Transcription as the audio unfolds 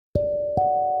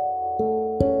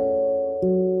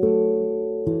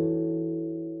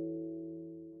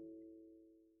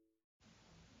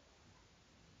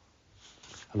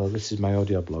this is my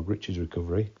audio blog, Richard's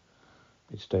Recovery.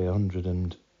 It's day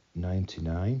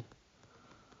 199,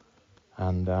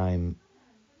 and I'm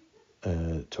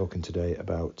talking today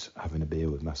about having a beer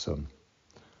with my son.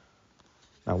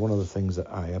 Now, one of the things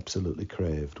that I absolutely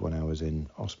craved when I was in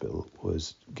hospital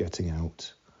was getting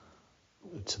out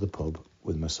to the pub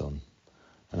with my son,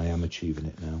 and I am achieving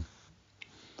it now.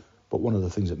 But one of the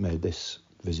things that made this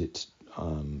visit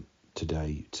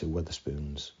today to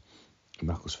Wetherspoons in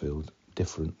Macclesfield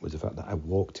different was the fact that I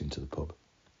walked into the pub.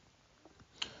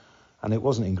 And it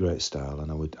wasn't in great style,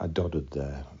 and I doddered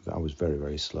there. I was very,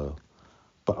 very slow.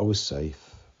 But I was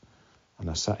safe, and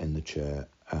I sat in the chair,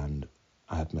 and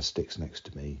I had my sticks next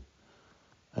to me.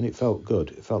 And it felt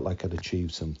good. It felt like I'd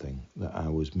achieved something, that I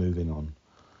was moving on.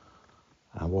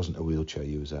 I wasn't a wheelchair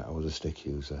user, I was a stick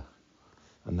user.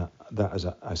 And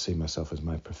I see myself as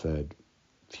my preferred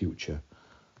future.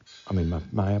 I mean,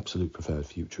 my absolute preferred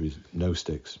future is no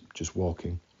sticks, just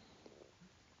walking.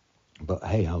 But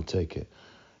hey, I'll take it.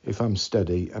 If I'm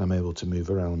steady and I'm able to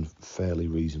move around fairly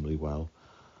reasonably well,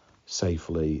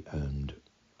 safely and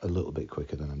a little bit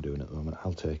quicker than I'm doing at the moment,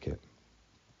 I'll take it.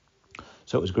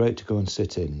 So it was great to go and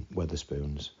sit in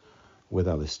Wetherspoons with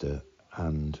Alistair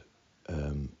and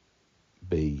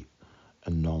be a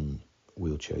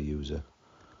non-wheelchair user.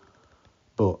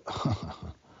 But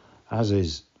as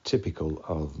is typical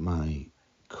of my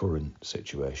current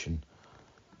situation,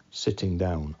 sitting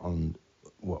down on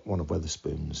one of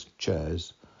Wetherspoons'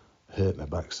 chairs hurt my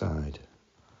backside.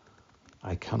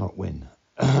 I cannot win.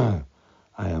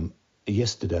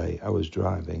 Yesterday I was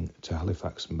driving to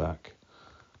Halifax and back,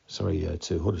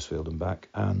 to Huddersfield and back,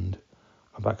 and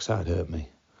my backside hurt me.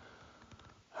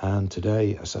 And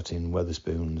today I sat in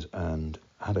Wetherspoons and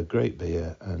had a great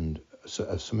beer and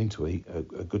something to eat,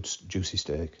 a good juicy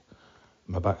steak.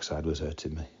 My backside was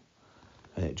hurting me.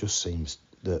 And it just seems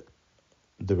that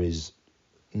there is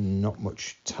not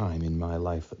much time in my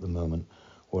life at the moment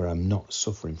where I'm not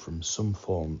suffering from some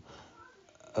form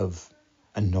of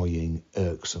annoying,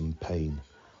 irksome pain,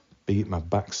 be it my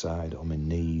backside or my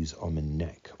knees or my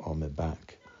neck or my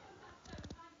back.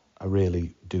 I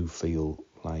really do feel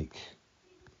like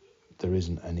there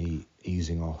isn't any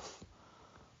easing off,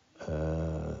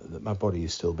 that my body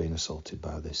is still being assaulted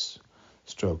by this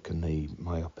stroke and the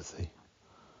myopathy.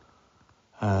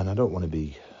 And I don't want to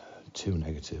be too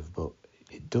negative, but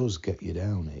it does get you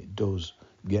down. It does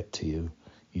get to you.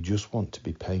 You just want to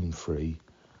be pain-free.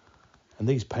 And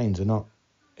these pains are not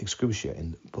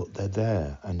excruciating, but they're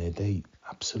there, and they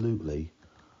absolutely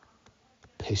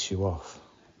piss you off.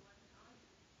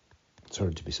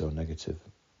 Sorry to be so negative,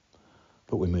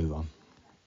 but we move on.